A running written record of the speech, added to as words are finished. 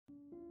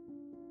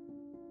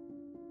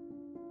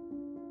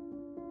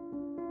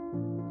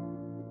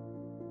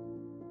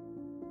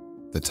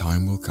The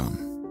time will come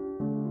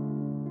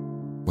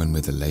when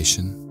with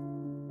elation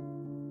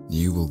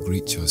you will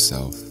greet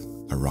yourself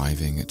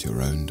arriving at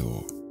your own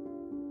door,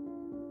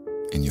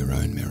 in your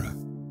own mirror,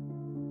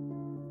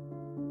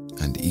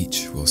 and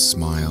each will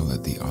smile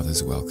at the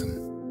other's welcome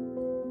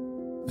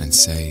and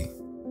say,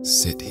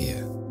 "Sit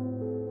here,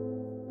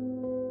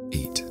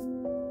 eat."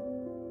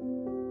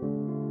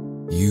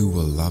 You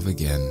will love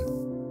again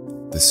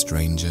the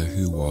stranger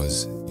who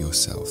was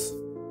yourself.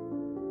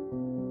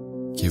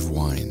 Give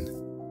wine,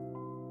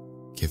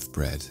 give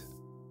bread,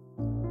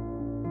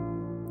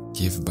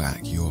 give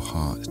back your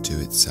heart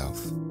to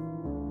itself,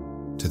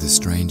 to the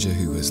stranger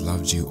who has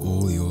loved you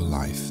all your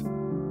life,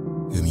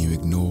 whom you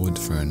ignored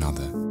for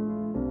another,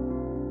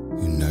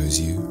 who knows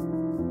you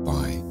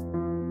by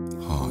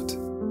heart.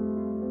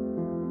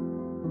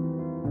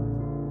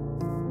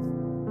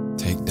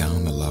 Take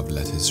down the love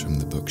letters from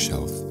the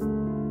bookshelf,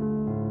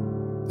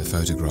 the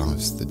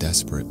photographs, the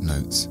desperate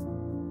notes.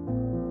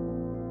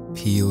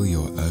 Peel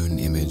your own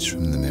image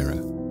from the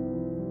mirror.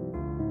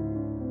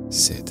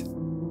 Sit.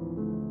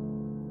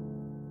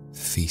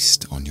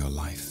 Feast on your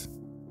life.